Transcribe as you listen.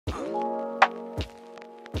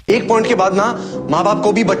एक पॉइंट के बाद ना माँ बाप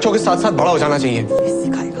को भी बच्चों के साथ साथ बड़ा हो जाना चाहिए।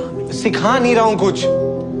 सिखाएगा हमें। सिखा नहीं रहा हूं कुछ।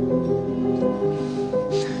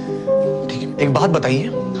 ठीक है, एक बात बताइए,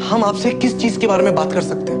 हम आपसे किस चीज के बारे में बात कर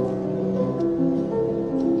सकते हैं?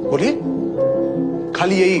 बोलिए।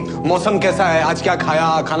 खाली यही मौसम कैसा है, आज क्या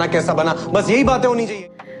खाया, खाना कैसा बना, बस यही बातें होनी चाहिए।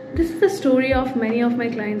 This is the story of many of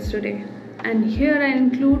my clients today, and here I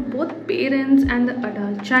include both parents and the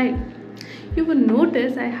adult child. You will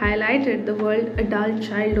notice I highlighted the word adult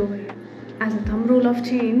child over here. As a thumb rule of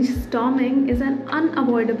change, storming is an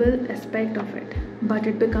unavoidable aspect of it. But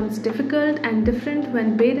it becomes difficult and different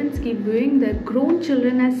when parents keep viewing their grown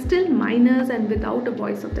children as still minors and without a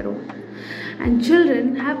voice of their own. And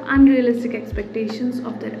children have unrealistic expectations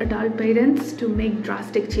of their adult parents to make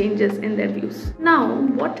drastic changes in their views. Now,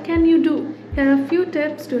 what can you do? Here are a few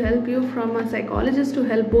tips to help you from a psychologist to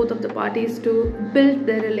help both of the parties to build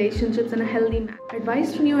their relationships in a healthy manner.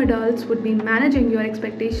 Advice to new adults would be managing your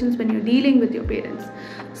expectations when you're dealing with your parents.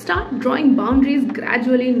 Start drawing boundaries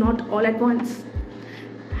gradually, not all at once.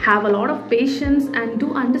 Have a lot of patience and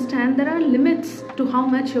do understand there are limits to how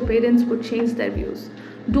much your parents would change their views.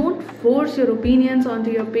 Don't force your opinions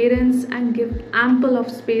onto your parents and give ample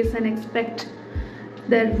of space and expect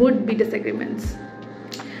there would be disagreements.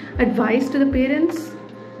 Advice to the parents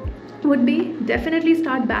would be definitely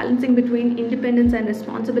start balancing between independence and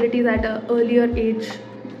responsibilities at an earlier age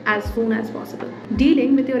as soon as possible.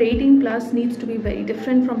 Dealing with your 18 plus needs to be very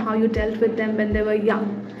different from how you dealt with them when they were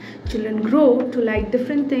young. Children grow to like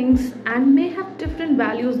different things and may have different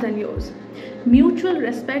values than yours. Mutual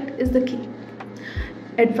respect is the key.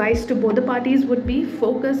 Advice to both the parties would be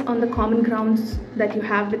focus on the common grounds that you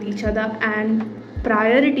have with each other, and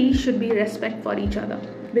priority should be respect for each other.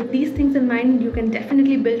 With these things in mind, you can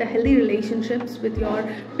definitely build a healthy relationships with your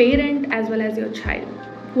parent as well as your child,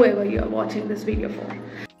 whoever you are watching this video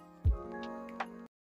for.